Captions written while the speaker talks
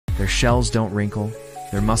Their shells don't wrinkle,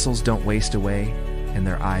 their muscles don't waste away, and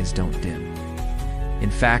their eyes don't dim.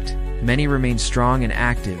 In fact, many remain strong and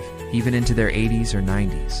active even into their 80s or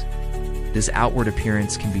 90s. This outward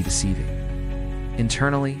appearance can be deceiving.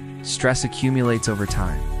 Internally, stress accumulates over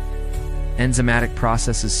time. Enzymatic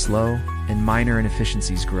processes slow, and minor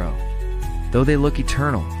inefficiencies grow. Though they look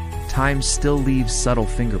eternal, time still leaves subtle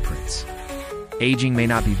fingerprints. Aging may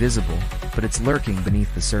not be visible, but it's lurking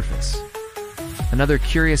beneath the surface. Another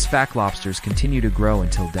curious fact: lobsters continue to grow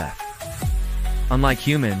until death. Unlike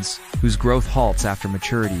humans, whose growth halts after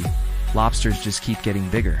maturity, lobsters just keep getting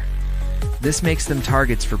bigger. This makes them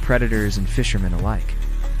targets for predators and fishermen alike.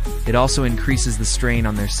 It also increases the strain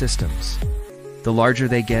on their systems. The larger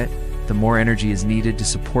they get, the more energy is needed to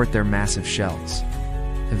support their massive shells.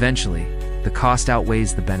 Eventually, the cost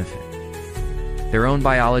outweighs the benefit. Their own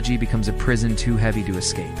biology becomes a prison too heavy to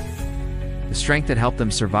escape. The strength that helped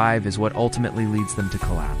them survive is what ultimately leads them to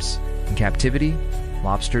collapse. In captivity,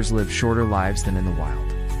 lobsters live shorter lives than in the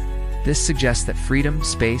wild. This suggests that freedom,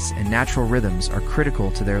 space, and natural rhythms are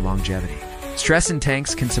critical to their longevity. Stress in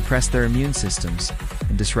tanks can suppress their immune systems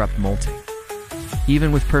and disrupt molting.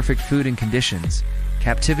 Even with perfect food and conditions,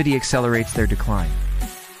 captivity accelerates their decline.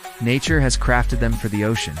 Nature has crafted them for the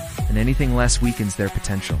ocean, and anything less weakens their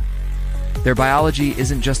potential. Their biology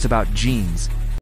isn't just about genes,